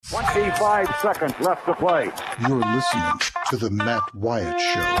25 seconds left to play. You're listening to the Matt Wyatt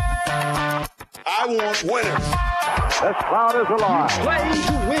Show. I want winners. This crowd is alive. Play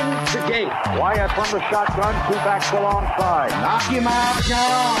to win the game. Wyatt from the shotgun, two backs alongside. Knock him out,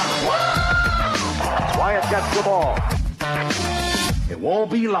 John. Wyatt gets the ball. It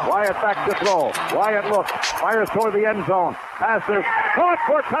won't be long. Wyatt back to throw. Wyatt looks, fires toward the end zone. Passes, caught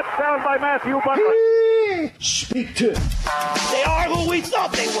for touchdown by Matthew Butler. Speak to. They are who we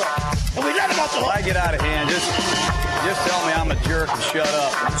thought they were. And we let them off the hook. I get out of hand. Just tell me I'm a jerk and shut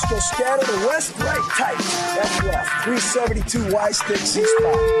up. Let's go scatter the west, right, tight. That's left. 372 Y stick,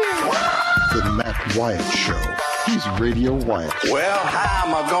 C-spot. The Matt Wyatt Show. He's Radio Wyatt. Well, how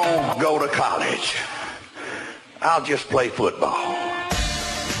am I going to go to college? I'll just play football.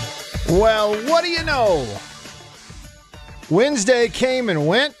 Well, what do you know? Wednesday came and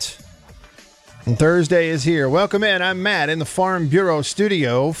went, and Thursday is here. Welcome in. I'm Matt in the Farm Bureau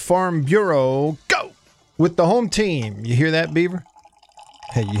studio. Farm Bureau, go! With the home team. You hear that, Beaver?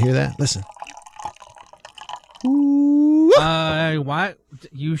 Hey, you hear that? Listen. Why?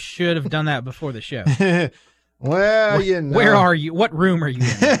 You should have done that before the show. Well, you know. Where are you? What room are you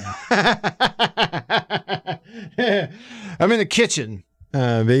in? I'm in the kitchen,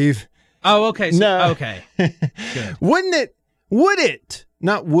 Beav. Oh, okay. So, No. Okay. Good. Would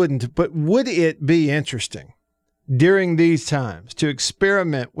it be interesting during these times to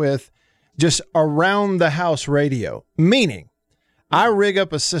experiment with just around the house radio? Meaning, I rig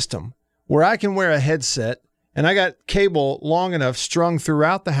up a system where I can wear a headset and I got cable long enough strung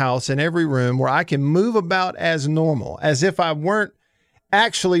throughout the house in every room where I can move about as normal, as if I weren't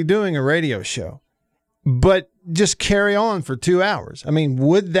actually doing a radio show, but just carry on for 2 hours. I mean,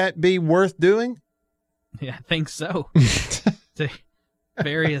 would that be worth doing? Yeah, I think so. The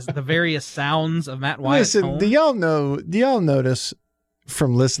various sounds of Matt Wyatt's Listen, home. do y'all notice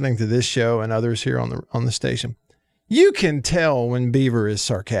from listening to this show and others here on the station, you can tell when Beaver is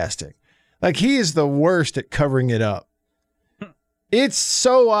sarcastic. Like, he is the worst at covering it up. It's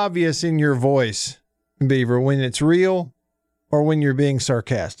so obvious in your voice, Beaver, when it's real or when you're being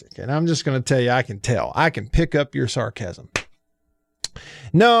sarcastic. And I'm just going to tell you, I can tell. I can pick up your sarcasm.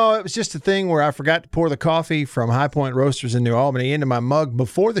 No, it was just a thing where I forgot to pour the coffee from High Point Roasters in New Albany into my mug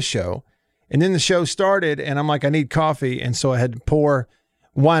before the show. And then the show started, and I'm like, I need coffee. And so I had to pour.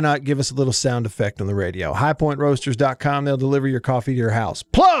 Why not give us a little sound effect on the radio? HighPointRoasters.com. They'll deliver your coffee to your house.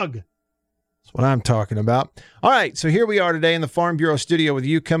 Plug! That's what I'm talking about. All right, so here we are today in the Farm Bureau studio with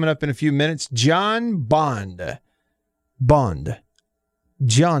you. Coming up in a few minutes, John Bond.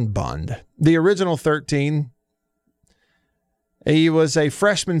 John Bond. The original 13. He was a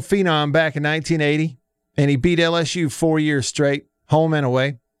freshman phenom back in 1980, and he beat LSU 4 years straight, home and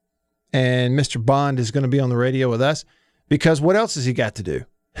away. And Mr. Bond is going to be on the radio with us because what else has he got to do?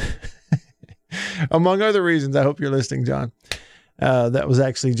 Among other reasons, I hope you're listening, John. That was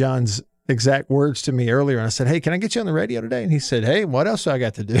actually John's exact words to me earlier. And I said, hey, can I get you on the radio today? And he said, hey, what else do I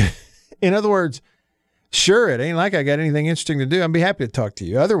got to do? In other words, sure, it ain't like I got anything interesting to do. I'd be happy to talk to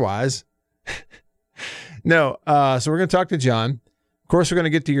you. Otherwise, no. So we're going to talk to John. Of course, we're going to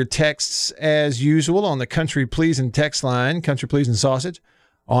get to your texts as usual on the Country Pleasin' text line, Country Pleasin' Sausage,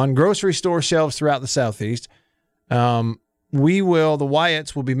 on grocery store shelves throughout the Southeast. The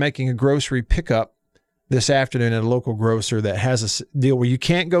Wyatts will be making a grocery pickup this afternoon at a local grocer that has a deal where you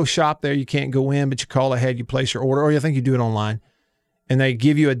can't go shop there, you can't go in, but you call ahead, you place your order, or you think you do it online, and they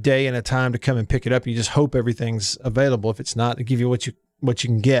give you a day and a time to come and pick it up. You just hope everything's available. If it's not, they give you what you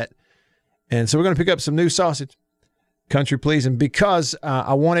can get. And so we're going to pick up some new sausage, Country Pleasin', because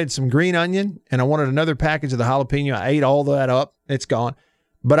I wanted some green onion and I wanted another package of the jalapeno. I ate all that up. It's gone.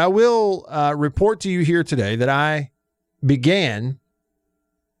 But I will report to you here today that I began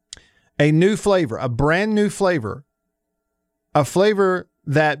a new flavor, a brand new flavor, a flavor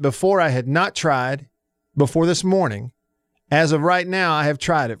that before I had not tried before this morning. As of right now, I have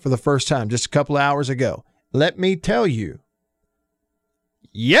tried it for the first time just a couple of hours ago. Let me tell you,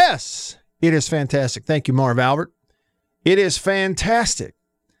 yes, it is fantastic. Thank you, Marv Albert. It is fantastic.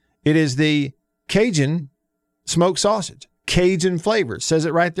 It is the Cajun smoked sausage. Cajun flavor. It says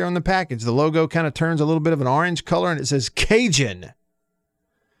it right there on the package. The logo kind of turns a little bit of an orange color, and it says Cajun.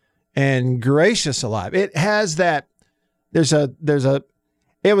 And gracious alive, it has that. It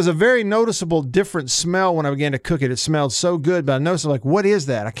was a very noticeable different smell when I began to cook it. It smelled so good, but I noticed, like, what is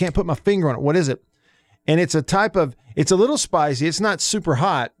that? I can't put my finger on it. What is it? And it's a type of, it's a little spicy. It's not super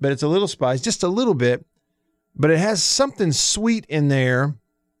hot, but it's a little spicy, just a little bit. But it has something sweet in there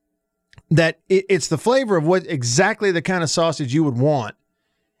that it's the flavor of what exactly the kind of sausage you would want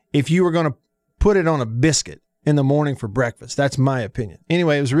if you were going to put it on a biscuit. in the morning for breakfast. That's my opinion.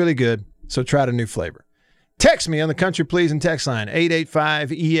 Anyway, it was really good, so try a new flavor. Text me on the Country Pleasing text line,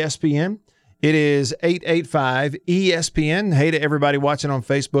 885-ESPN. It is 885-ESPN. Hey to everybody watching on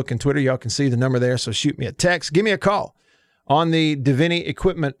Facebook and Twitter. Y'all can see the number there, so shoot me a text. Give me a call on the Davini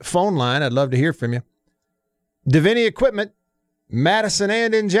Equipment phone line. I'd love to hear from you. Davini Equipment, Madison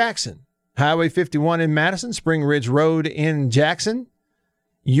and in Jackson. Highway 51 in Madison, Spring Ridge Road in Jackson.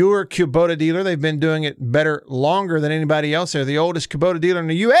 Your Kubota dealer. They've been doing it better longer than anybody else. They're the oldest Kubota dealer in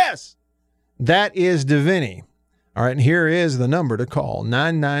the U.S. That is Davini. All right, and here is the number to call,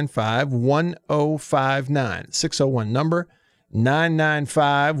 995-1059. 601 number,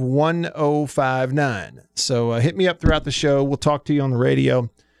 995-1059. So hit me up throughout the show. We'll talk to you on the radio.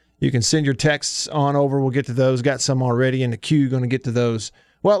 You can send your texts on over. We'll get to those. Got some already in the queue. Going to get to those.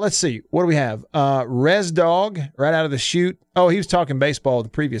 Well, let's see. What do we have? Res Dog, right out of the chute. Oh, he was talking baseball with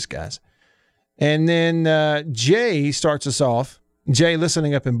the previous guys. And then Jay starts us off. Jay,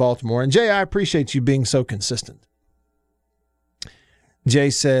 listening up in Baltimore. And Jay, I appreciate you being so consistent.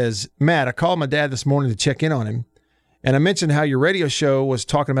 Jay says, Matt, I called my dad this morning to check in on him, and I mentioned how your radio show was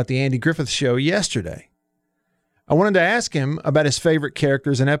talking about the Andy Griffith Show yesterday. I wanted to ask him about his favorite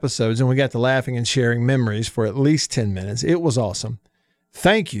characters and episodes, and we got to laughing and sharing memories for at least 10 minutes. It was awesome.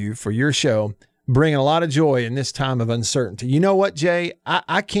 Thank you for your show, bringing a lot of joy in this time of uncertainty. You know what, Jay?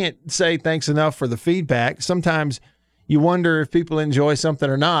 I can't say thanks enough for the feedback. Sometimes you wonder if people enjoy something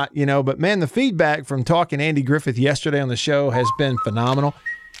or not, but man, the feedback from talking Andy Griffith yesterday on the show has been phenomenal.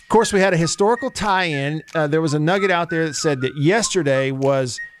 Of course, we had a historical tie-in. There was a nugget out there that said that yesterday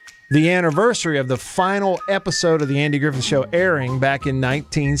was the anniversary of the final episode of the Andy Griffith Show airing back in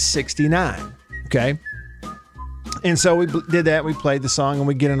 1969. Okay? And so we did that. We played the song, and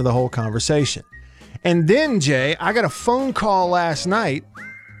we get into the whole conversation. And then, Jay, I got a phone call last night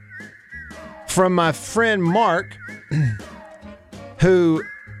from my friend Mark, who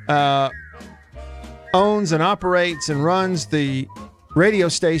owns and operates and runs the radio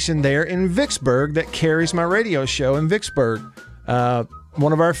station there in Vicksburg that carries my radio show in Vicksburg,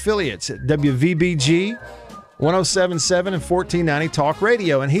 one of our affiliates at WVBG 107.7 and 1490 Talk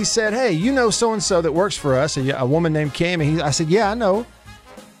Radio. And he said, hey, you know so-and-so that works for us, a woman named Cam. And I said, yeah, I know.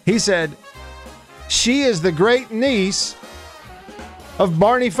 He said, she is the great niece of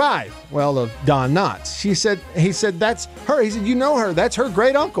Barney Fife. Well, of Don Knotts. He said, that's her. He said, you know her. That's her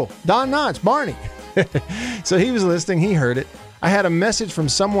great uncle, Don Knotts, Barney. So he was listening. He heard it. I had a message from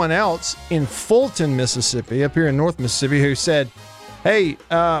someone else in Fulton, Mississippi, up here in North Mississippi, who said, hey,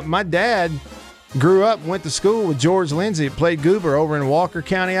 my dad grew up and went to school with George Lindsay, played Goober over in Walker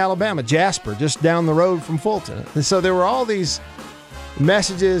County, Alabama, Jasper, just down the road from Fulton. And so there were all these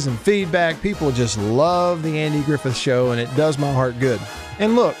messages and feedback. People just love the Andy Griffith Show, and it does my heart good.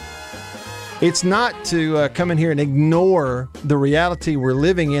 And look, it's not to come in here and ignore the reality we're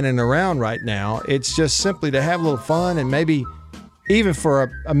living in and around right now. It's just simply to have a little fun and maybe even for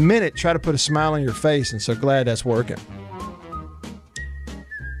a minute try to put a smile on your face. And so glad that's working.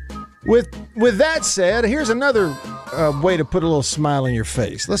 With that said, here's another way to put a little smile on your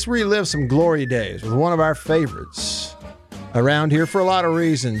face. Let's relive some glory days with one of our favorites around here for a lot of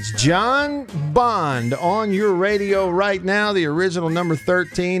reasons. John Bond on your radio right now, the original number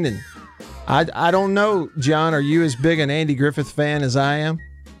 13. And I don't know, John, are you as big an Andy Griffith fan as I am?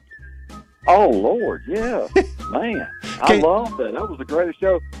 Oh, Lord, yeah. Man, I love that. That was the greatest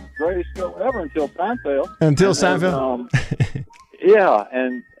show ever until Seinfeld. Until Seinfeld? Yeah,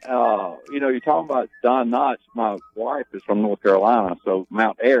 and, you're talking about Don Knotts. My wife is from North Carolina, so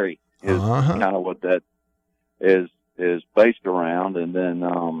Mount Airy is kind of what that is based around. And then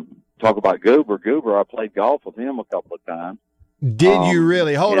talk about Goober. Goober, I played golf with him a couple of times. Did you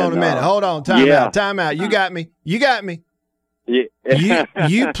really? Hold on a minute. Hold on. Time out. You got me. Yeah.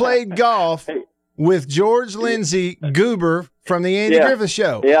 You played golf with George Lindsay Goober from the Andy Griffith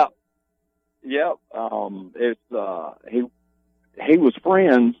Show. Yeah. Yep. He was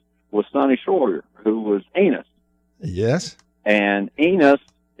friends with Sonny Sawyer, who was Enos. Yes. And Enos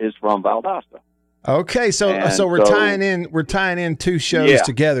is from Valdosta. Okay, so we're tying in two shows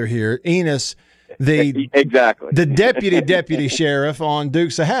together here. Enos, exactly the deputy sheriff on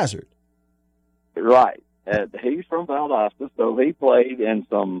Dukes of Hazzard. Right. He's from Valdosta, so he played in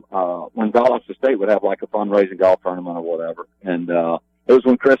some when Valdosta State would have like a fundraising golf tournament or whatever. And it was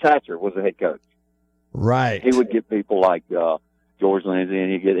when Chris Hatcher was the head coach. Right. He would get people like George Lindsay,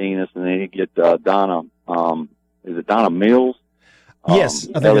 and he'd get Enos, and then he'd get Donna. Is it Donna Mills? Yes,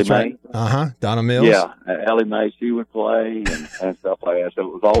 I think Ellie that's Mae. right. Donna Mills. Yeah, Ellie Mae, she would play and stuff like that. So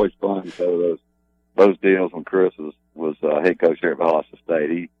it was always fun to go to those deals when Chris was head coach here at Valdosta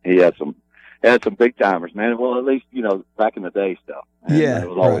State. He had some had some big timers, man. Well, at least, back in the day stuff. And it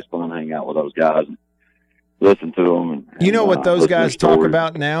was always fun to hang out with those guys and listen to them. And you know what those guys talk stories.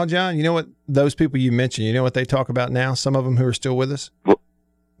 about now, John? You know what those people you mentioned, you know what they talk about now? Some of them who are still with us?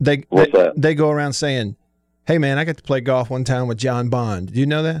 What's that? They go around saying, hey, man, I got to play golf one time with John Bond. Did you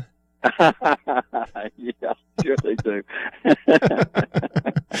know that? Yeah, sure they do.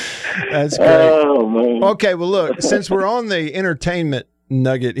 That's great. Oh, man. Okay, well, look, since we're on the entertainment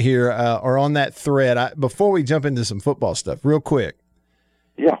nugget here, or on that thread, before we jump into some football stuff, real quick.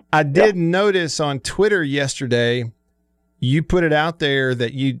 Yeah. I did notice on Twitter yesterday, you put it out there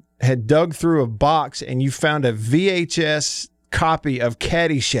that you had dug through a box and you found a VHS copy of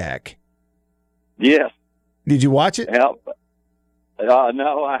Caddyshack. Yes. Did you watch it? Yeah.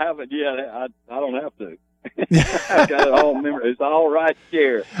 No, I haven't yet. I don't have to. I've got it all memory. It's all right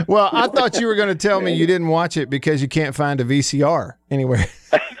here. Well, I thought you were going to tell me you didn't watch it because you can't find a VCR anywhere.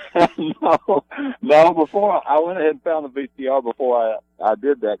 No. Before I went ahead and found the VCR before I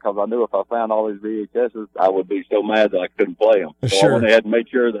did that, because I knew if I found all these VHSs, I would be so mad that I couldn't play them. So Sure. I went ahead and made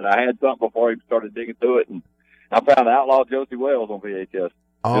sure that I had something before I started digging through it, and I found Outlaw Josie Wales on VHS.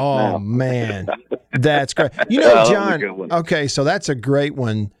 Oh, man. That's great. You know, That was a John, good one. okay, so that's a great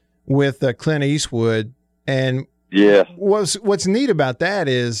one with Clint Eastwood. And Yes. what's neat about that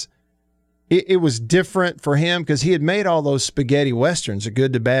is it was different for him because he had made all those spaghetti westerns, the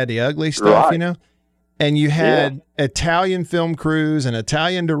good, the bad, the ugly stuff, Right. you know? And you had Italian film crews, an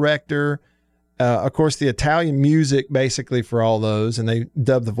Italian director, of course, the Italian music basically for all those, and they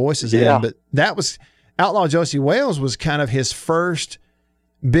dubbed the voices in. But that was Outlaw Josie Wales was kind of his first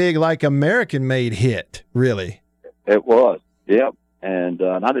big, like, American-made hit, really. It was. Yep. And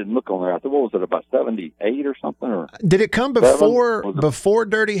I didn't look on there. I thought, what was it, about 78 or something? Or did it come before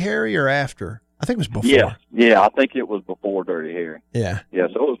Dirty Harry or after? I think it was before. Yeah, I think it was before Dirty Harry. Yeah. Yeah,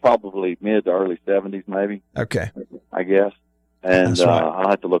 so it was probably mid to early 70s maybe. Okay. I guess. And That's right. I'll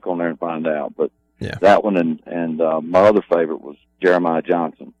have to look on there and find out. But yeah, that one and my other favorite was Jeremiah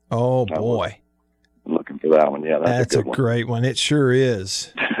Johnson. Oh, boy. I'm looking for that one. Yeah, that's a great one. It sure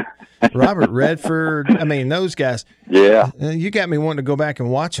is. Robert Redford. I mean, those guys. Yeah. You got me wanting to go back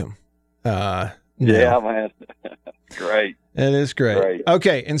and watch them. Yeah, man. Great. It is great.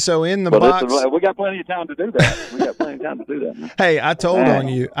 Okay, and so in the but box, we got plenty of time to do that. Man. Hey, I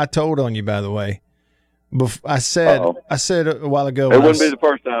told on you, by the way. I said a while ago. It wouldn't be the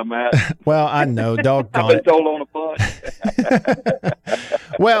first time, Matt. Well, I know, doggone I've been told on a bunch.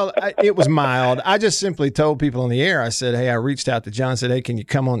 Well, it was mild. I just simply told people on the air. I said, "Hey, I reached out to John. Said, hey, can you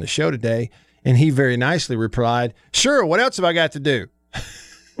come on the show today?" And he very nicely replied, "Sure. What else have I got to do?"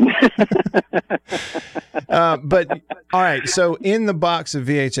 But all right. So in the box of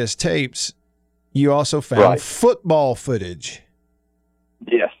VHS tapes, you also found football footage.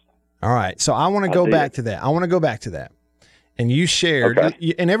 Yes. All right. So I want to go back to that. And you shared,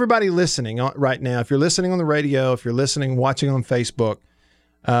 and everybody listening right now, if you're listening on the radio, if you're watching on Facebook,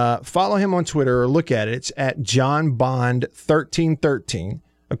 follow him on Twitter or look at it. It's at JohnBond1313.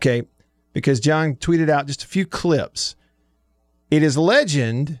 Okay. Because John tweeted out just a few clips. It is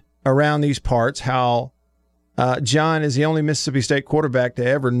legend around these parts how John is the only Mississippi State quarterback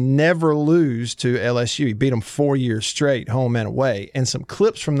to never lose to LSU. He beat them 4 years straight, home and away. And some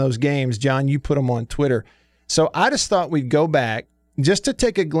clips from those games, John, you put them on Twitter. So I just thought we'd go back just to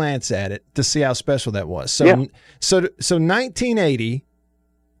take a glance at it to see how special that was. So 1980,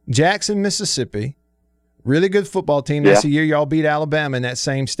 Jackson, Mississippi, really good football team. That's the year y'all beat Alabama in that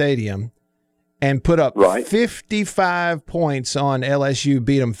same stadium and put up 55 points on LSU,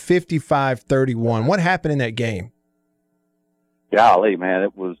 beat them 55-31. What happened in that game? Golly, man,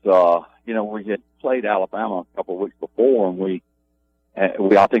 it was, we had played Alabama a couple of weeks before, and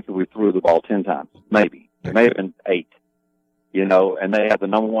I think that we threw the ball 10 times, maybe. It may have been 8, and they had the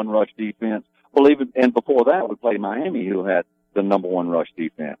number one rush defense. Well, and before that, we played Miami, who had the number one rush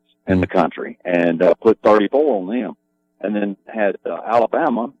defense in the country, and put 34 on them. And then had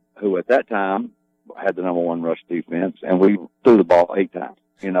Alabama, who at that time had the number one rush defense, and we threw the ball 8 times,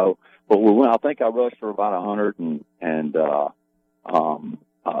 But we went, I think I rushed for about 100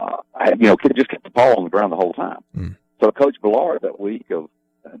 I just kept the ball on the ground the whole time. So Coach Ballard that week of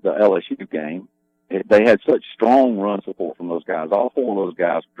the LSU game, they had such strong run support from those guys. All 4 of those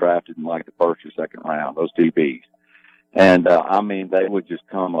guys were drafted in like the first or second round, those DBs. And, they would just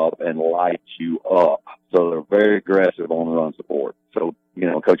come up and light you up. So they're very aggressive on the run support. So,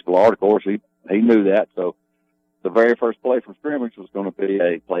 Coach Ballard, of course, he knew that. So the very first play from scrimmage was going to be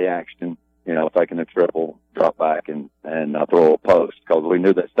a play action, taking a triple, drop back and throw a post, because we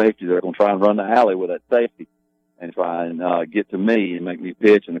knew that safety, they're going to try and run the alley with that safety. and try and get to me and make me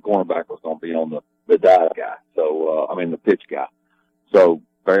pitch, and the cornerback was going to be on the dive guy. So, the pitch guy. So,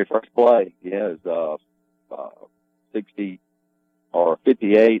 very first play, it was 60 or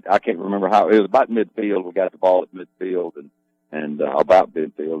 58. I can't remember how. It was about midfield. We got the ball at midfield and about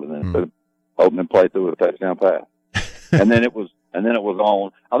midfield, and then put an opening play through a touchdown pass. and then it was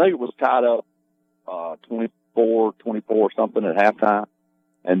on. I think it was tied up 24 something at halftime,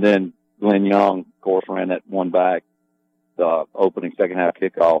 and then Glenn Young, of course, ran that one back, the opening second half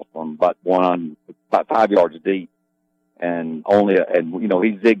kickoff from about 5 yards deep, and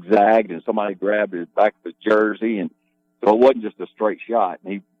he zigzagged, and somebody grabbed his back of his jersey, and so it wasn't just a straight shot.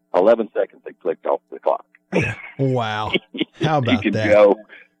 And 11 seconds they clicked off the clock. Wow, how about that?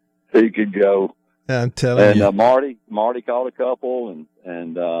 He could go. I'm telling you. And Marty caught a couple,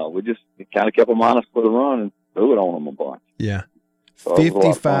 and we just kind of kept them honest for the run and threw it on them a bunch. Yeah. So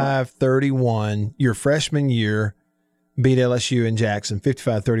 55-31, your freshman year, beat LSU in Jackson,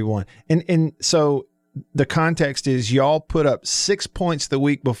 55-31. And so the context is y'all put up 6 points the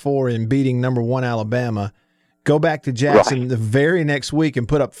week before in beating number 1 Alabama, go back to Jackson the very next week and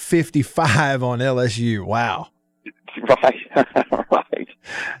put up 55 on LSU. Wow. Right. Right.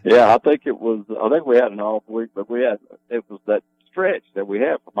 Yeah, I think we had an off week, but it was that stretch that we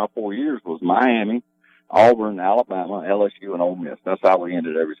had for my 4 years was Miami, Auburn, Alabama, LSU, and Ole Miss. That's how we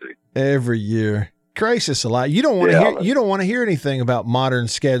ended every season. Every year. Gracious alive. You don't want to hear anything about modern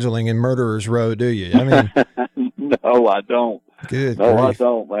scheduling and Murderer's Row, do you? I mean, no, I don't. Good. No, grief. I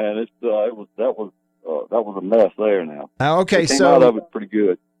don't, man. That was a mess there now. Okay, it came out of it pretty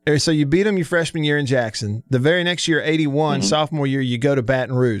good. So you beat them your freshman year in Jackson. The very next year, 81, sophomore year, you go to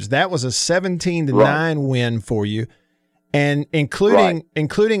Baton Rouge. That was a 17-9 win for you, and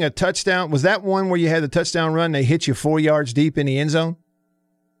including a touchdown. Was that one where you had the touchdown run? They hit you 4 yards deep in the end zone.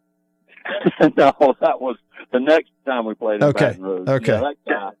 No, that was the next time we played in Baton Rouge. Okay. Yeah, that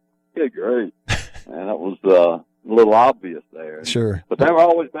guy, good grief. And that was a little obvious there. Sure. But they were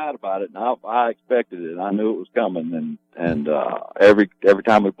always bad about it, and I expected it. I knew it was coming, and every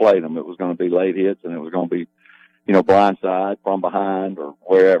time we played them, it was going to be late hits, and it was going to be, blindside, from behind, or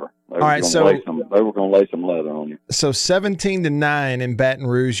wherever. They were going to lay some leather on you. So 17-9 in Baton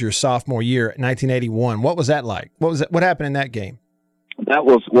Rouge your sophomore year, 1981. What was that like? What happened in that game? That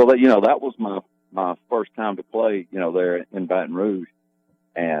was that was my first time to play, there in Baton Rouge,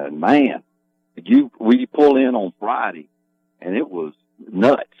 and man, we pull in on Friday, and it was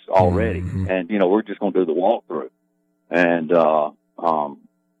nuts already, and we're just going to do the walkthrough, and you're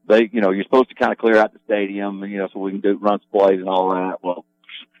supposed to kind of clear out the stadium, so we can run some plays and all that. Well,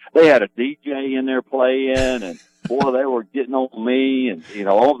 they had a DJ in there playing, and boy, they were getting on me, and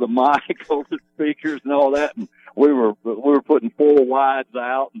over the mic, over the speakers, and all that, and we were putting 4 wides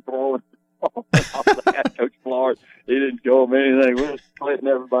out and throwing all that. Coach Flores, he didn't show them anything. We were splitting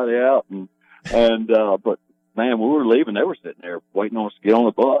everybody out, but man, when we were leaving, they were sitting there waiting on us to get on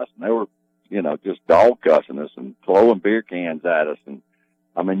the bus, and they were, just dog cussing us and throwing beer cans at us, and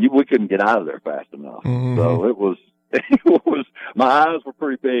I mean, we couldn't get out of there fast enough. So it was. My eyes were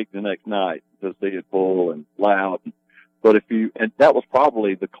pretty big the next night to see it full and loud. But and that was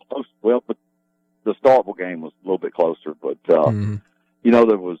probably the close. Well, but the Starkville game was a little bit closer, but there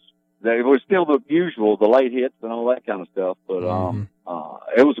was still the usual, the late hits and all that kind of stuff. But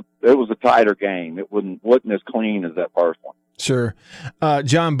it was a tighter game. It wasn't as clean as that first one. Sure.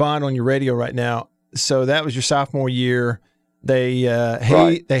 John Bond on your radio right now. So that was your sophomore year. They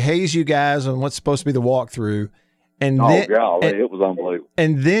haze you guys on what's supposed to be the walkthrough. And it was unbelievable.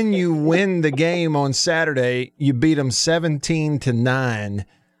 And then you win the game on Saturday. You beat them 17-9.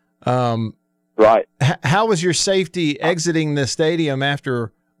 Right. How was your safety exiting the stadium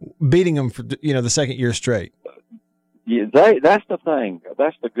after beating them for the second year straight? Yeah, that's the thing.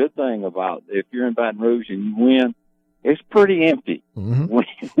 That's the good thing about if you're in Baton Rouge and you win. It's pretty empty when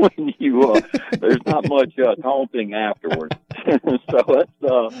you there's not much taunting afterwards.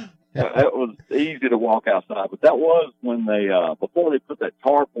 So it was easy to walk outside. But that was when they before they put that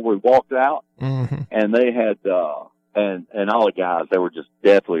tarp where we walked out, and they had and all the guys, they were just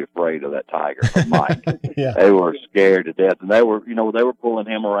deathly afraid of that tiger, of Mike. Yeah. They were scared to death, and they were pulling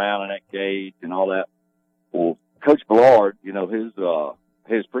him around in that cage and all that. Well, Coach Ballard, his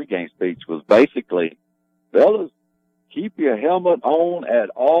pregame speech was basically, fellas, keep your helmet on at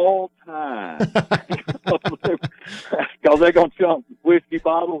all times. Because they're going to chunk whiskey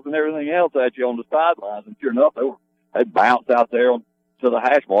bottles and everything else at you on the sidelines. And sure enough, they'd bounce out there on to the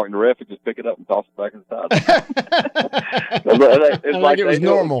hash mark, and the ref would just pick it up and toss it back inside. It's like it was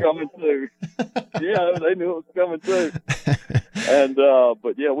normal. It was coming too. Yeah, they knew it was coming too. And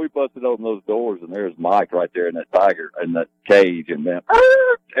but yeah, we busted open those doors, and there's Mike right there in that tiger in that cage, and man,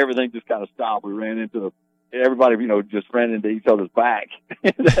 everything just kind of stopped. We ran into everybody, just ran into each other's back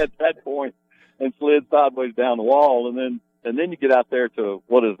at that point, and slid sideways down the wall, and then you get out there to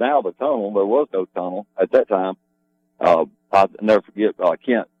what is now the tunnel. There was no tunnel at that time. I'll never forget,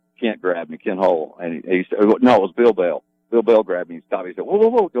 Kent grabbed me, Ken Hull, and he said, no, it was Bill Bell. Bill Bell grabbed me and stopped me. He said,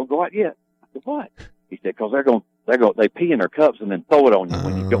 whoa, don't go out yet. I said, what? He said, because they pee in their cups and then throw it on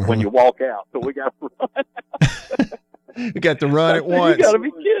you when you walk out. So we got to run. You got to run at once. You got to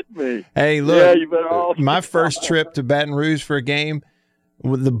be kidding me. Hey, look, yeah, you better my first trip to Baton Rouge for a game,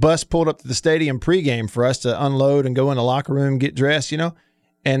 the bus pulled up to the stadium pregame for us to unload and go in the locker room, get dressed,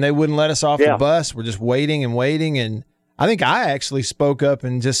 and they wouldn't let us off the bus. We're just waiting. And I think I actually spoke up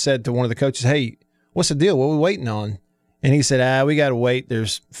and just said to one of the coaches, hey, what's the deal? What are we waiting on? And he said, we got to wait.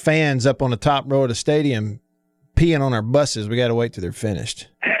 There's fans up on the top row of the stadium peeing on our buses. We got to wait till they're finished.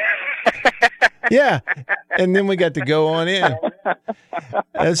 Yeah. And then we got to go on in.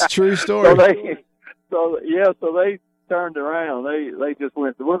 That's a true story. So they turned around. They just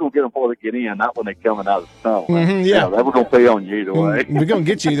went, we're going to get them before they get in, not when they're coming out of the tunnel. Mm-hmm, yeah. They were going to pee on you either way. We're going to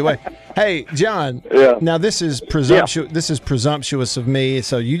get you either way. Hey, John, now this is presumptuous of me,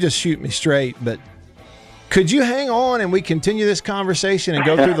 so you just shoot me straight, but could you hang on and we continue this conversation and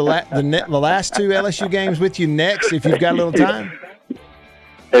go through the last two LSU games with you next if you've got a little time?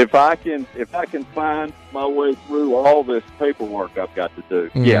 If I can find my way through all this paperwork I've got to do,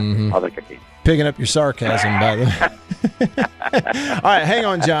 I think I can. Picking up your sarcasm, by the way. All right, hang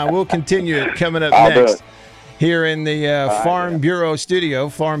on, John. We'll continue it coming up next here in the Farm Bureau studio.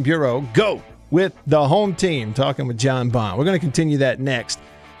 Farm Bureau, go with the home team, talking with John Bond. We're going to continue that next.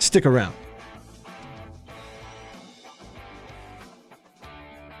 Stick around.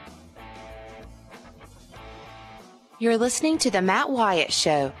 You're listening to The Matt Wyatt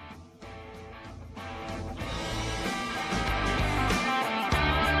Show.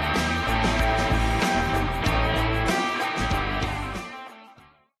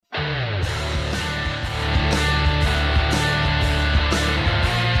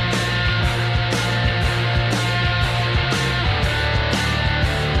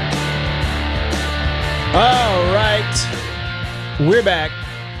 All right, we're back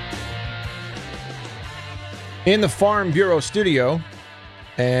in the Farm Bureau studio,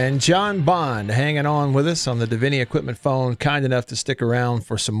 and John Bond hanging on with us on the Davini Equipment phone, kind enough to stick around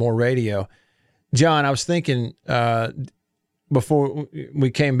for some more radio. John, I was thinking before we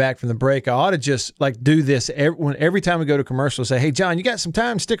came back from the break, I ought to just do this every time we go to commercial, say, hey, John, you got some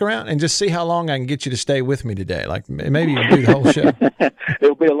time? Stick around and just see how long I can get you to stay with me today. Maybe you can do the whole show.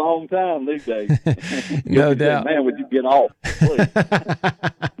 It'll be a long time these days. No doubt. Man, would you get off, please?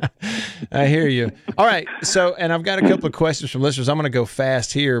 I hear you. All right. So, and I've got a couple of questions from listeners. I'm going to go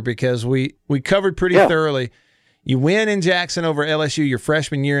fast here because we covered pretty thoroughly. You win in Jackson over LSU your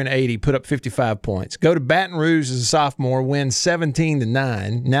freshman year in 80, put up 55 points. Go to Baton Rouge as a sophomore, win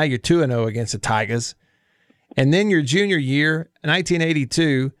 17-9. Now you're 2-0 against the Tigers. And then your junior year,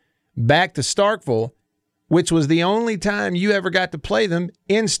 1982, back to Starkville, which was the only time you ever got to play them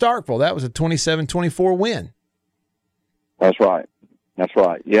in Starkville. That was a 27-24 win. That's right.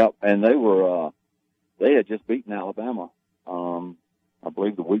 Yep. And they had just beaten Alabama, I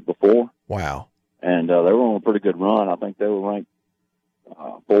believe the week before. Wow. And they were on a pretty good run. I think they were ranked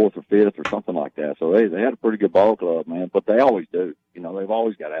 4th or 5th or something like that. So they had a pretty good ball club, man. But they always do. They've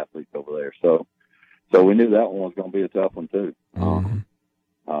always got athletes over there. So we knew that one was going to be a tough one too.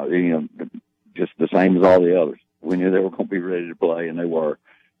 Just the same as all the others. We knew they were going to be ready to play, and they were.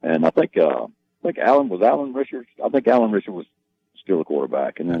 And I think Alan Richards. I think Alan Richards was still a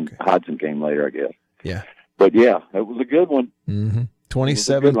quarterback, and then Hodgson came later, I guess. Yeah. But yeah, it was a good one.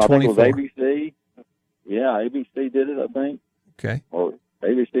 27-24. I think it was ABC. Yeah, ABC did it, I think. Okay. Or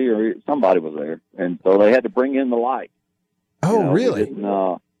ABC or somebody was there. And so they had to bring in the light. Oh, really?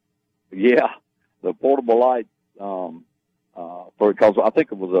 The portable light, because I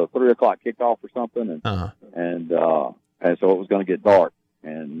think it was a 3 o'clock kickoff or something. And so it was going to get dark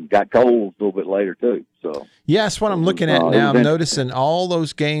and got cold a little bit later too. So yeah, that's what I'm looking at now. I'm noticing all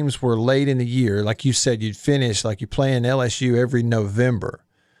those games were late in the year. Like you said, you'd finish, like you're playing LSU every November.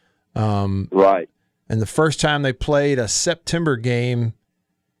 Right. And the first time they played a September game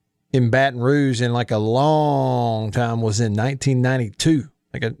in Baton Rouge in a long time was in 1992.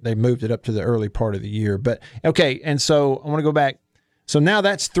 They moved it up to the early part of the year. But, okay, and so I want to go back. So now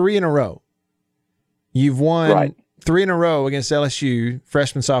that's 3 in a row. You've won 3 in a row against LSU,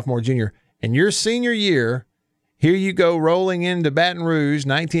 freshman, sophomore, junior. And your senior year, here you go rolling into Baton Rouge,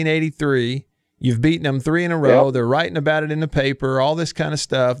 1983. You've beaten them 3 in a row. Yep. They're writing about it in the paper, all this kind of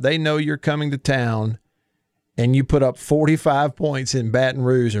stuff. They know you're coming to town, and you put up 45 points in Baton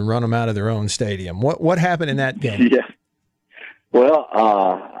Rouge and run them out of their own stadium. What happened in that game? Yeah. Well,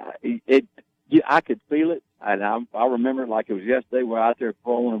 I could feel it, and I remember it like it was yesterday. We're out there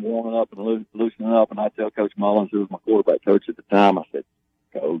throwing and warming up and loosening up, and I tell Coach Mullins, who was my quarterback coach at the time, I said,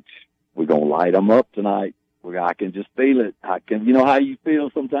 Coach, we're going to light them up tonight. I can just feel it. You know how you feel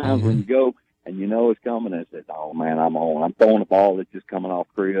sometimes when you go and you know it's coming. And I said, oh, man, I'm on. I'm throwing the ball that's just coming off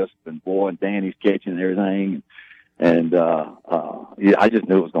crisp, and, boy, and Danny's catching everything. And yeah, I just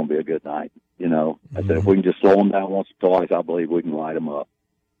knew it was going to be a good night. You know, I said, if we can just slow them down once or twice, I believe we can light them up.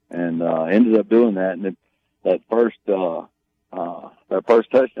 And ended up doing that. And that first touchdown,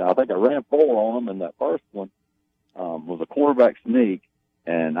 I think I ran 4 on them, and that first one was a quarterback sneak.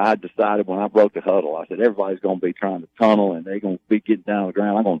 And I decided when I broke the huddle, I said, everybody's going to be trying to tunnel, and they're going to be getting down on the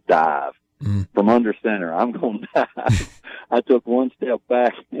ground. I'm going to dive from under center. I'm going to dive. I took one step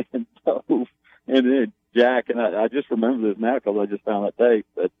back and dove, and then Jack, and I just remember this now because I just found that tape,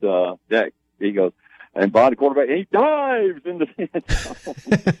 that Jack, he goes, and by the quarterback, he dives into the end zone.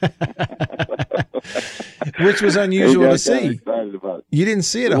 Which was unusual to see. You didn't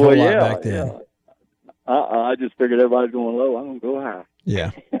see it a whole lot back then. Yeah. I just figured everybody's going low. I'm going to go high.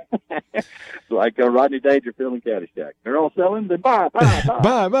 Yeah. Like Rodney Dangerfield and Caddyshack. They're all selling, then buy. Buy.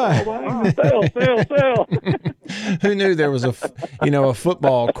 Sell. Who knew there was a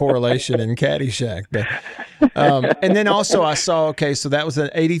football correlation in Caddyshack? But, and then also I saw, so that was an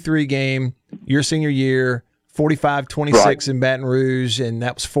 83 game, your senior year, 45-26 in Baton Rouge, and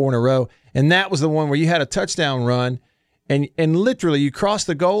that was 4 in a row. And that was the one where you had a touchdown run, and literally you crossed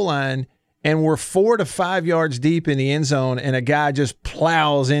the goal line, and we're 4 to 5 yards deep in the end zone, and a guy just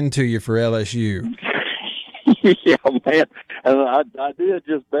plows into you for LSU. Yeah, man. And I did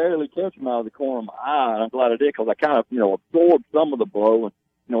just barely catch him out of the corner of my eye. And I'm glad I did because I kind of, absorbed some of the blow. And,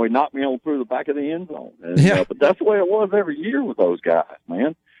 he knocked me on through the back of the end zone. And, but that's the way it was every year with those guys,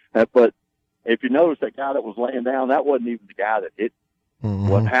 man. But if you notice, that guy that was laying down, that wasn't even the guy that hit me. Mm-hmm.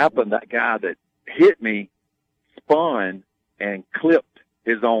 What happened, that guy that hit me spun and clipped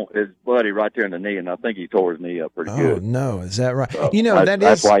his buddy right there in the knee, and I think he tore his knee up pretty good. Oh, no. Is that right? So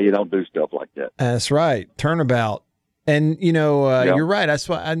that's why you don't do stuff like that. That's right. Turnabout. And, you're right. That's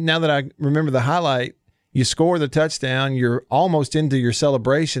why now that I remember the highlight, you score the touchdown, you're almost into your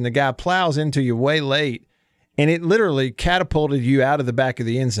celebration. The guy plows into you way late, and it literally catapulted you out of the back of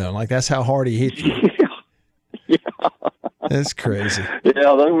the end zone. Like, that's how hard he hit you. Yeah. That's crazy. Yeah,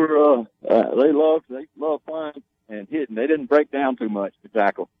 they were, they loved flying and hitting. They didn't break down too much to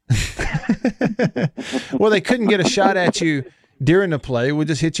tackle. Well, they couldn't get a shot at you during the play. We'll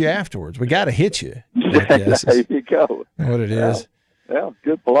just hit you afterwards. We got to hit you. There you go. What it is. Yeah,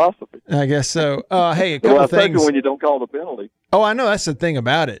 good philosophy. I guess so. Hey, a couple things. Especially when you don't call the penalty. Oh, I know. That's the thing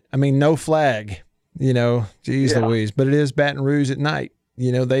about it. I mean, no flag. Geez Louise. But it is Baton Rouge at night.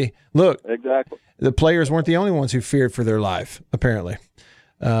 They look. Exactly. The players weren't the only ones who feared for their life, apparently.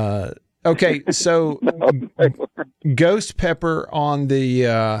 Okay, so Ghost Pepper on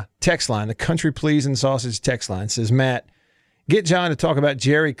the text line, the Country Please and Sausage text line, says, Matt, get John to talk about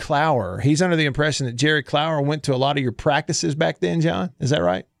Jerry Clower. He's under the impression that Jerry Clower went to a lot of your practices back then, John. Is that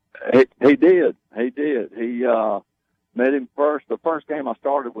right? He did. He met him first. The first game I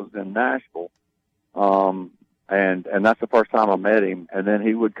started was in Nashville, and that's the first time I met him. And then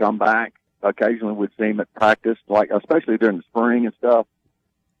he would come back. Occasionally we'd see him at practice, like especially during the spring and stuff.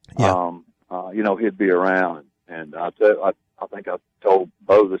 Yeah. He'd be around, and I think I told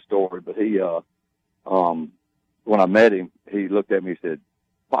Bo the story, but he, when I met him, he looked at me and said,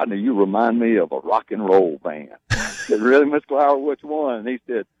 "Partner, you remind me of a rock and roll band." I said, "Really, Miss Clower, which one?" And he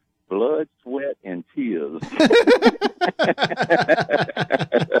said, "Blood, Sweat, and Tears."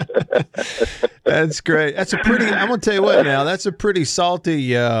 That's great. I'm going to tell you what now, that's a pretty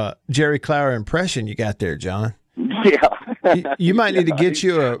salty Jerry Clower impression you got there, John. Yeah. You might need to get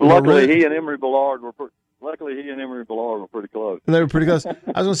you a... Luckily, he and Emery Ballard were pretty close. They were pretty close. I was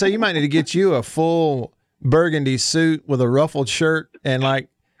going to say, you might need to get you a full burgundy suit with a ruffled shirt and like...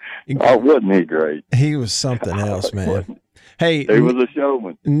 Oh, wasn't he great? He was something else, man. Hey, he was a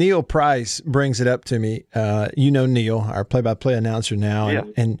showman. Neil Price brings it up to me. Neil, our play-by-play announcer now,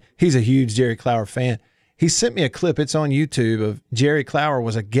 and he's a huge Jerry Clower fan. He sent me a clip. It's on YouTube of Jerry Clower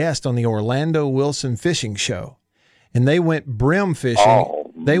was a guest on the Orlando Wilson fishing show, and they went brim fishing.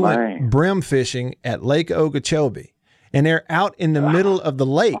 Went brim fishing at Lake Okeechobee, and they're out in the middle of the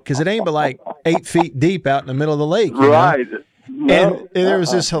lake because it ain't but like 8 feet deep out in the middle of the lake. Right. No, and there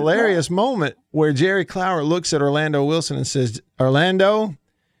was this hilarious moment where Jerry Clower looks at Orlando Wilson and says, Orlando,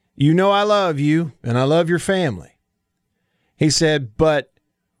 you know I love you and I love your family. He said, but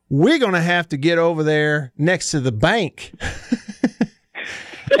we're going to have to get over there next to the bank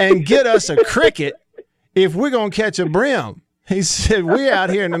and get us a cricket if we're going to catch a brim. He said, we're out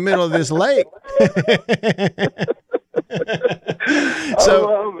here in the middle of this lake.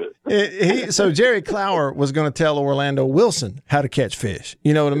 So Jerry Clower was going to tell Orlando Wilson how to catch fish.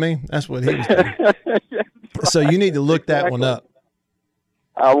 You know what I mean? That's what he was doing. So you need to look that one up.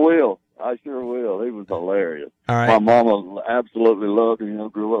 I will. I sure will. He was hilarious. All right. My mama absolutely loved him.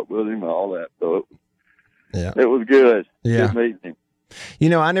 Grew up with him and all that. So it was good. Yeah. Good meeting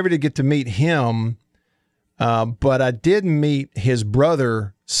him. I never did get to meet him, but I did meet his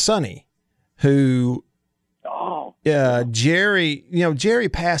brother Sonny, who. Jerry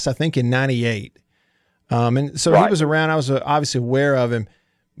passed, I think, in 98. And so he was around. I was obviously aware of him.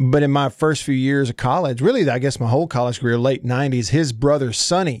 But in my first few years of college, really, I guess my whole college career, late 90s, his brother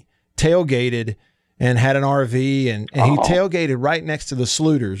Sonny tailgated and had an RV, and he tailgated right next to the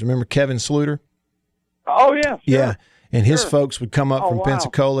Sluters. Remember Kevin Sluter? Oh, yeah. Sure. Yeah. And his folks would come up from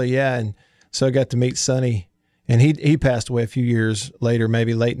Pensacola. Yeah. And so I got to meet Sonny. And he passed away a few years later,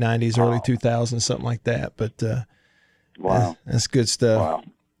 maybe late 90s, early 2000s, something like that. But wow, that's good stuff. Wow.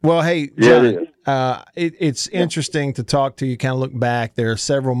 Well, hey, John, it's interesting to talk to you, kind of look back. There are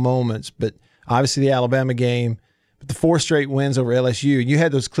several moments, but obviously the Alabama game, but the 4 straight wins over LSU. You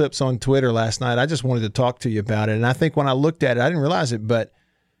had those clips on Twitter last night. I just wanted to talk to you about it. And I think when I looked at it, I didn't realize it, but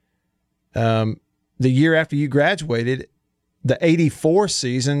the year after you graduated, the 84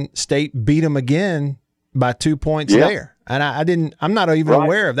 season, State beat them again by 2 points there. And I'm not even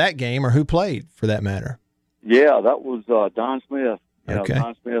aware of that game or who played for that matter. Yeah, that was Don Smith. Okay.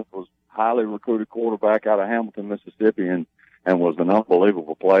 Don Smith was highly recruited quarterback out of Hamilton, Mississippi, and was an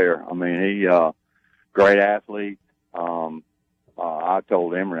unbelievable player. I mean, he great athlete. I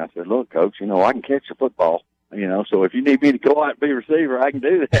told Emory, I said, look, Coach, I can catch the football. So if you need me to go out and be a receiver, I can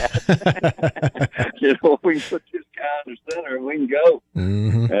do that. We can put this guy in the center and we can go.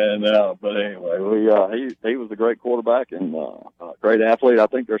 Mm-hmm. And but anyway, he was a great quarterback and great athlete. I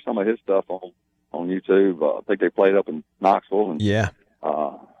think there's some of his stuff on YouTube. I think they played up in Knoxville, and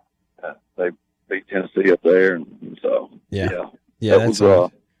they beat Tennessee up there, and so that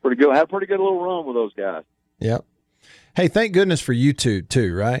was pretty good. Had a pretty good little run with those guys. Yep. Hey, thank goodness for YouTube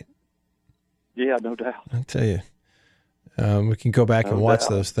too, right? Yeah, no doubt. I tell you, we can go back and watch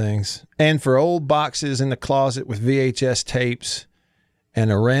those things. And for old boxes in the closet with VHS tapes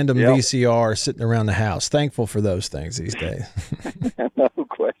and a random VCR sitting around the house. Thankful for those things these days.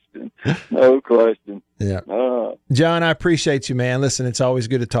 No question. Yeah. John, I appreciate you, man. Listen, it's always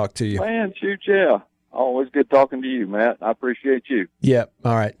good to talk to you. Man, shoot, yeah. Always good talking to you, Matt. I appreciate you. Yep.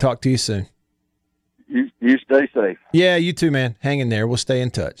 All right. Talk to you soon. You stay safe. Yeah, you too, man. Hang in there. We'll stay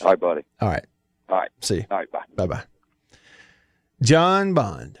in touch. All right, buddy. All right. All right. See you. All right, bye. Bye-bye. John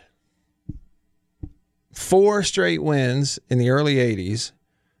Bond. 4 straight wins in the early 80s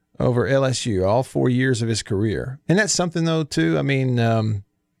over LSU, all 4 years of his career. And that's something, though, too. I mean,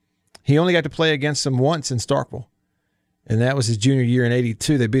 he only got to play against them once in Starkville, and that was his junior year in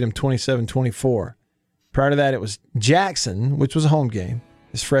 82. They beat him 27-24. Prior to that, it was Jackson, which was a home game,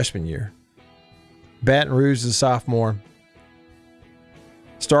 his freshman year. Baton Rouge as a sophomore.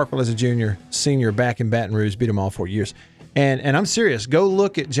 Starkville as a junior. Senior back in Baton Rouge, beat him all 4 years. And I'm serious. Go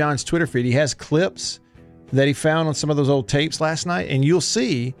look at John's Twitter feed. He has clips that he found on some of those old tapes last night, and you'll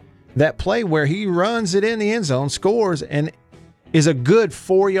see that play where he runs it in the end zone, scores, and is a good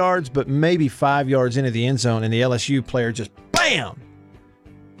 4 yards, but maybe 5 yards into the end zone, and the LSU player just bam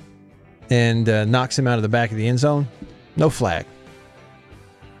and knocks him out of the back of the end zone. No flag.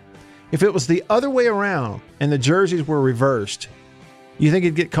 If it was the other way around and the jerseys were reversed, you think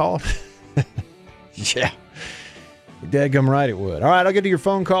it'd get called? Yeah. Dadgum right it would. All right, I'll get to your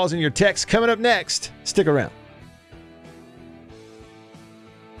phone calls and your texts coming up next. Stick around.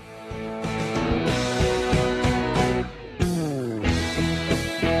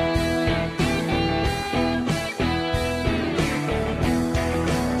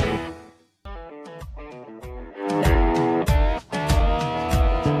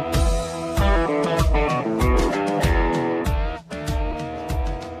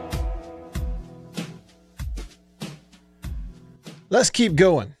 Let's keep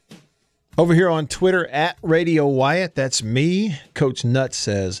going. Over here on Twitter, at Radio Wyatt, that's me. Coach Nutt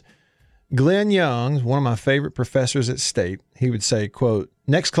says, Glenn Young, one of my favorite professors at State, he would say, quote,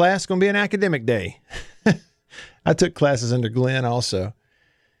 next class is going to be an academic day. I took classes under Glenn also.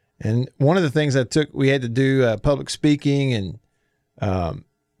 And one of the things we had to do public speaking and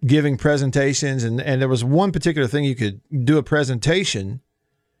giving presentations. And there was one particular thing you could do a presentation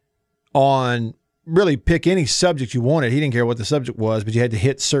on, really pick any subject you wanted. He didn't care what the subject was, but you had to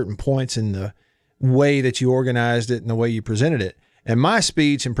hit certain points in the way that you organized it and the way you presented it. And my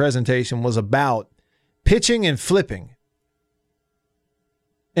speech and presentation was about pitching and flipping.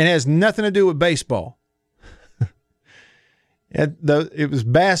 And it has nothing to do with baseball. It was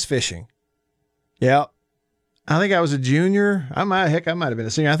bass fishing. Yeah. I think I was a junior. I might have been a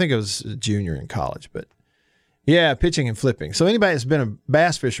senior. I think I was a junior in college, but yeah, pitching and flipping. So anybody that's been a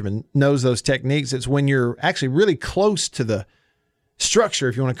bass fisherman knows those techniques. It's when you're actually really close to the structure,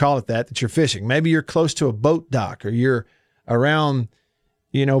 if you want to call it that you're fishing. Maybe you're close to a boat dock, or you're around,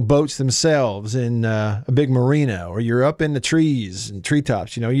 boats themselves in a big marina, or you're up in the trees and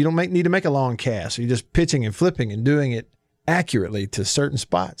treetops. You don't need to make a long cast. So you're just pitching and flipping and doing it accurately to certain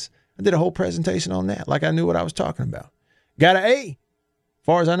spots. I did a whole presentation on that, like I knew what I was talking about. Got an A, as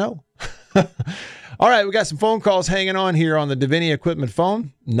far as I know. All right, we got some phone calls hanging on here on the Davini Equipment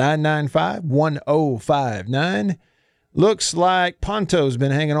phone, 995-1059. Looks like Ponto's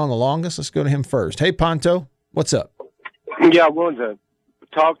been hanging on the longest. Let's go to him first. Hey, Ponto, what's up? Yeah, I wanted to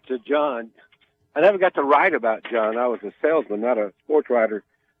talk to John. I never got to write about John. I was a salesman, not a sports writer,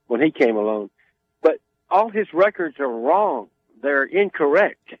 when he came along. But all his records are wrong. They're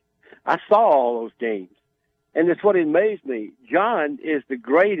incorrect. I saw all those games. And that's what amazed me. John is the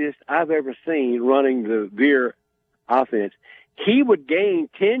greatest I've ever seen running the Veer offense. He would gain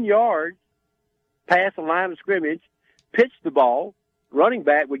 10 yards past the line of scrimmage, pitch the ball, running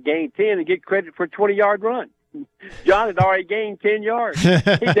back would gain 10 and get credit for a 20-yard run. John had already gained 10 yards. They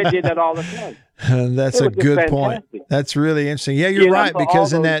did that all the time. That's a good point. That's really interesting. Yeah, you're right,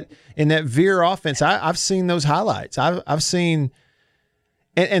 because in that Veer offense, I've seen those highlights. I've seen –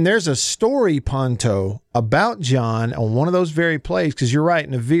 and there's a story, Ponto, about John on one of those very plays, because you're right,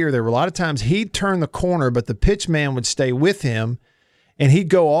 in the Veer, there were a lot of times he'd turn the corner, but the pitch man would stay with him, and he'd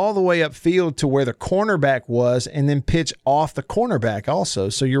go all the way upfield to where the cornerback was and then pitch off the cornerback also.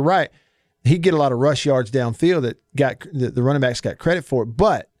 So you're right. He'd get a lot of rush yards downfield that the running backs got credit for it.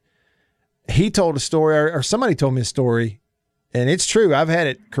 But he told a story, or somebody told me a story, and it's true. I've had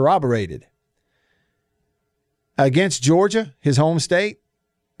it corroborated. Against Georgia, his home state,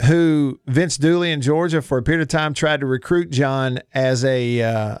 who Vince Dooley in Georgia for a period of time tried to recruit John as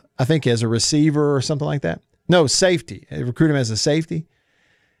I think as a receiver or something like that. No, safety. They recruit him as a safety.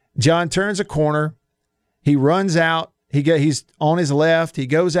 John turns a corner. He runs out. He's on his left. He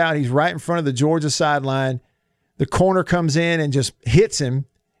goes out. He's right in front of the Georgia sideline. The corner comes in and just hits him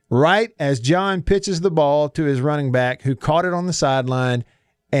right as John pitches the ball to his running back, who caught it on the sideline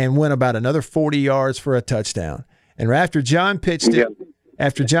and went about another 40 yards for a touchdown. And after John pitched it,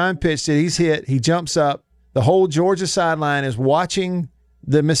 he's hit. He jumps up. The whole Georgia sideline is watching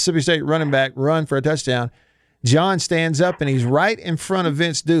the Mississippi State running back run for a touchdown. John stands up, and he's right in front of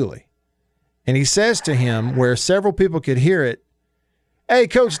Vince Dooley. And he says to him, where several people could hear it, "Hey,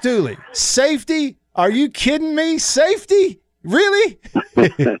 Coach Dooley, safety? Are you kidding me? Safety? Really?"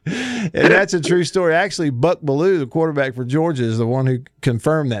 And that's a true story. Actually, Buck Bellew, the quarterback for Georgia, is the one who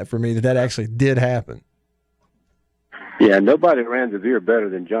confirmed that for me, that actually did happen. Yeah, nobody ran the Veer better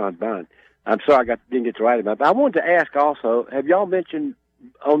than John Bond. I'm sorry didn't get to write about it. But I wanted to ask also, have y'all mentioned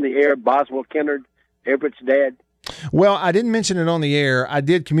on the air Boswell Kennard, Everett's dad? Well, I didn't mention it on the air. I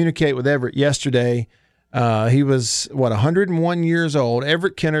did communicate with Everett yesterday. He was, 101 years old.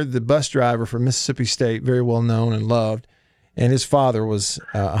 Everett Kennard, the bus driver for Mississippi State, very well known and loved. And his father was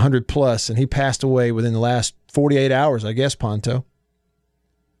 100 plus, and he passed away within the last 48 hours, I guess, Ponto.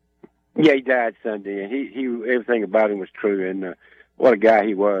 Yeah, he died Sunday, and he everything about him was true, and what a guy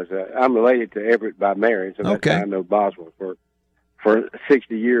he was. I'm related to Everett by marriage, so that's how I know Boswell for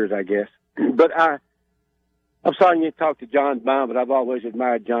 60 years, I guess. But I'm sorry you talked to John Bond, but I've always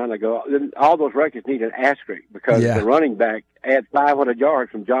admired John. I go, all those records need an asterisk because the running back had 500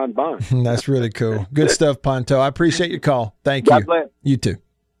 yards from John Bond. That's really cool. Good stuff, Ponto. I appreciate your call. Thank you. God bless. You too.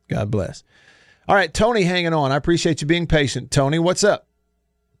 God bless. All right, Tony hanging on. I appreciate you being patient. Tony, what's up?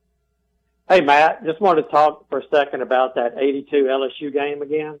 Hey, Matt, just wanted to talk for a second about that 82 LSU game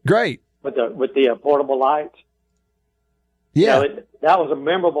again. Great. With the portable lights. Yeah. That was a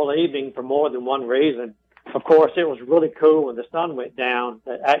memorable evening for more than one reason. Of course, it was really cool when the sun went down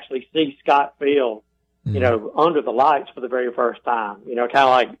to actually see Scott Field, under the lights for the very first time. Kind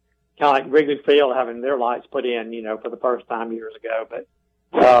of like Wrigley Field having their lights put in, for the first time years ago. But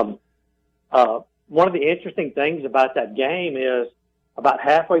one of the interesting things about that game is about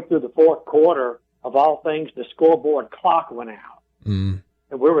halfway through the fourth quarter, of all things, the scoreboard clock went out. Mm.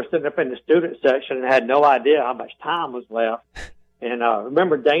 and we were sitting up in the student section and had no idea how much time was left. And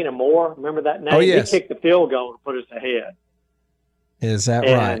remember Dana Moore? Remember that name? Oh, yes. He kicked the field goal and put us ahead. Is that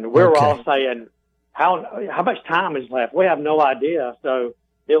right? And we were all saying, how much time is left? We have no idea. So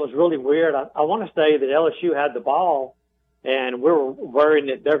it was really weird. I want to say that LSU had the ball, and we were worried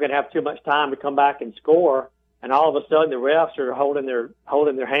that they're going to have too much time to come back and score. And all of a sudden, the refs are holding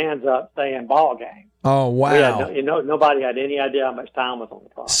their hands up, saying "ball game." Oh wow! Nobody had any idea how much time was on the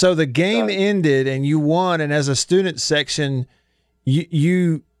clock. So the game ended, and you won. And as a student section,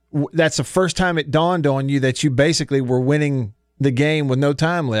 you that's the first time it dawned on you that you basically were winning the game with no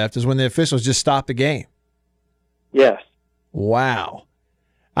time left. Is when the officials just stopped the game. Yes. Wow.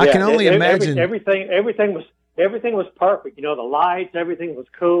 I can only imagine everything was perfect. The lights, everything was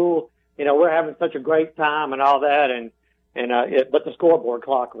cool. We're having such a great time and all that, but the scoreboard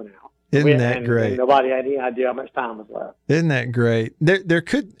clock went out. Isn't that great? And nobody had any idea how much time was left. Isn't that great? There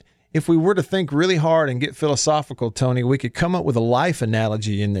could, if we were to think really hard and get philosophical, Tony, we could come up with a life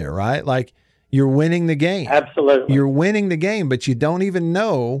analogy in there, right? Like you're winning the game. Absolutely. You're winning the game, but you don't even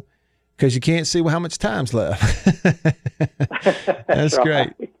know because you can't see how much time's left. That's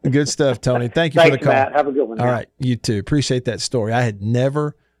right. Great. Good stuff, Tony. Thank you for the call. Matt. Have a good one. All right. You too. Appreciate that story. I had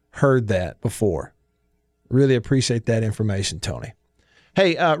never heard that before. Really appreciate that information, Tony.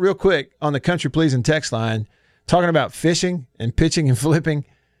 Hey, real quick on the Country Pleasing text line, talking about fishing and pitching and flipping,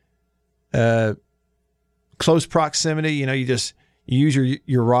 close proximity. You use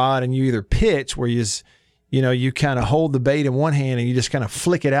your rod and you either pitch where you kind of hold the bait in one hand and you just kind of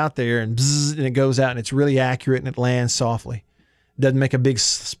flick it out there and bzzz, and it goes out and it's really accurate and it lands softly. Doesn't make a big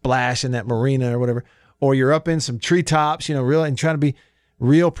splash in that marina or whatever. Or you're up in some treetops, really and trying to be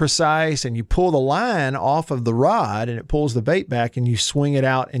real precise, and you pull the line off of the rod and it pulls the bait back and you swing it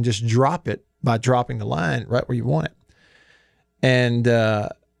out and just drop it by dropping the line right where you want it. And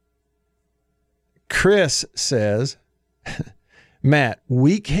Chris says, Matt,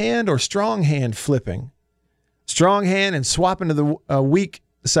 weak hand or strong hand flipping? Strong hand and swapping to the weak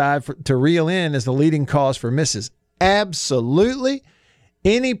side to reel in is the leading cause for misses. Absolutely.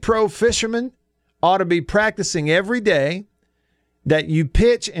 Any pro fisherman ought to be practicing every day that you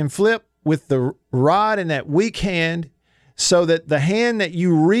pitch and flip with the rod in that weak hand so that the hand that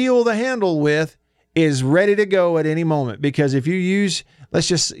you reel the handle with is ready to go at any moment. Because if you use, let's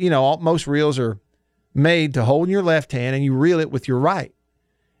just, most reels are made to hold in your left hand and you reel it with your right.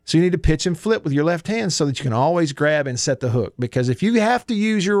 So you need to pitch and flip with your left hand so that you can always grab and set the hook. Because if you have to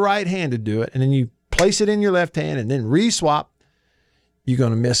use your right hand to do it and then you place it in your left hand and then re-swap, you're going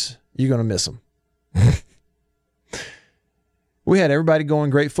to miss them. We had everybody going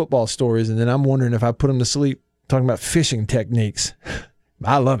great football stories, and then I'm wondering if I put them to sleep talking about fishing techniques.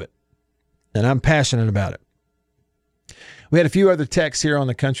 I love it, and I'm passionate about it. We had a few other texts here on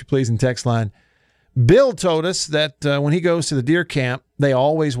the Country Pleasing text line. Bill told us that when he goes to the deer camp, they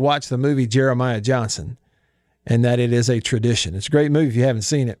always watch the movie Jeremiah Johnson, and that it is a tradition. It's a great movie if you haven't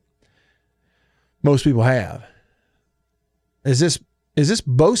seen it. Most people have. Is this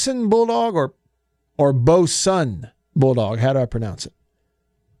Bosun Bulldog or Bosun Bulldog? How do I pronounce it?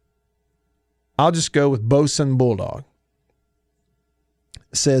 I'll just go with Bosun Bulldog.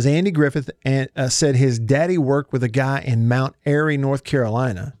 Says Andy Griffith said his daddy worked with a guy in Mount Airy, North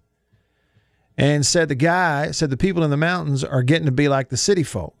Carolina, and said the people in the mountains are getting to be like the city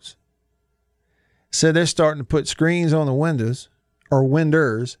folks. Said they're starting to put screens on the windows or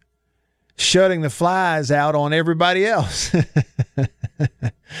winders, shutting the flies out on everybody else.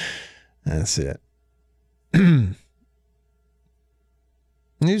 That's it.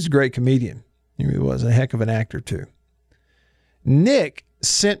 He was a great comedian. He was a heck of an actor, too. Nick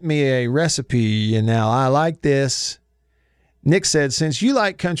sent me a recipe, and now I like this. Nick said, since you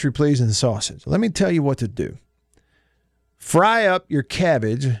like country pleasing sausage, let me tell you what to do. Fry up your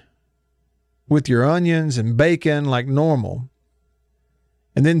cabbage with your onions and bacon like normal,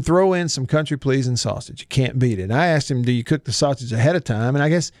 and then throw in some country pleasing sausage. You can't beat it. And I asked him, do you cook the sausage ahead of time? And I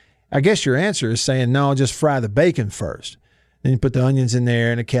guess your answer is saying, no, just fry the bacon first. Then you put the onions in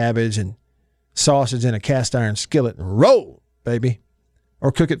there and the cabbage and sausage in a cast iron skillet and roll, baby.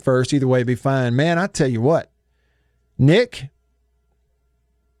 Or cook it first. Either way, be fine. Man, I tell you what, Nick,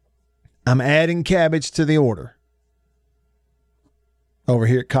 I'm adding cabbage to the order over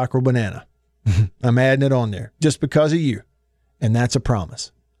here at Cockrell Banana. I'm adding it on there just because of you. And that's a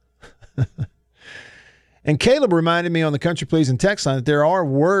promise. And Caleb reminded me on the Country Pleasing text line that there are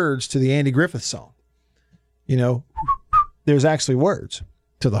words to the Andy Griffith song. There's actually words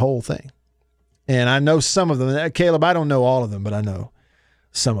to the whole thing. And I know some of them. Caleb, I don't know all of them, but I know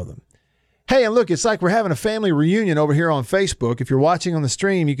some of them. Hey, and look, it's like we're having a family reunion over here on Facebook. If you're watching on the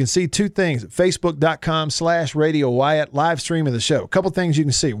stream, you can see two things at facebook.com/Radio Wyatt, live stream of the show. A couple things you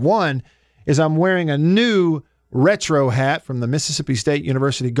can see. One is I'm wearing a new retro hat from the Mississippi State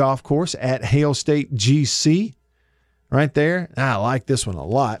University golf course at Hale State GC. Right there. I like this one a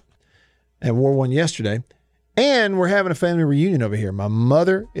lot. I wore one yesterday. And we're having a family reunion over here. My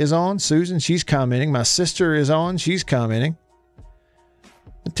mother is on, Susan. She's commenting. My sister is on. She's commenting.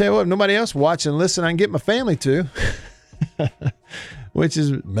 I tell you what, if nobody else watch and listen, I can get my family to, which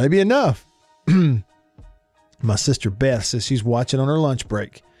is maybe enough. My sister Beth says she's watching on her lunch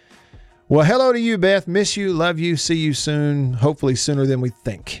break. Well, hello to you, Beth. Miss you, love you, see you soon. Hopefully sooner than we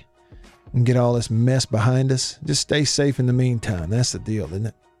think. And get all this mess behind us. Just stay safe in the meantime. That's the deal, isn't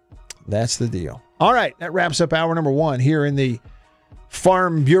it? That's the deal. All right, that wraps up hour number 1 here in the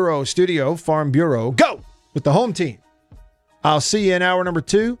Farm Bureau studio. Farm Bureau, go with the home team. I'll see you in hour number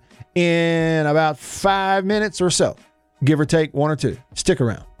 2 in about 5 minutes or so, give or take 1 or 2. Stick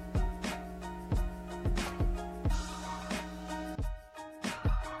around.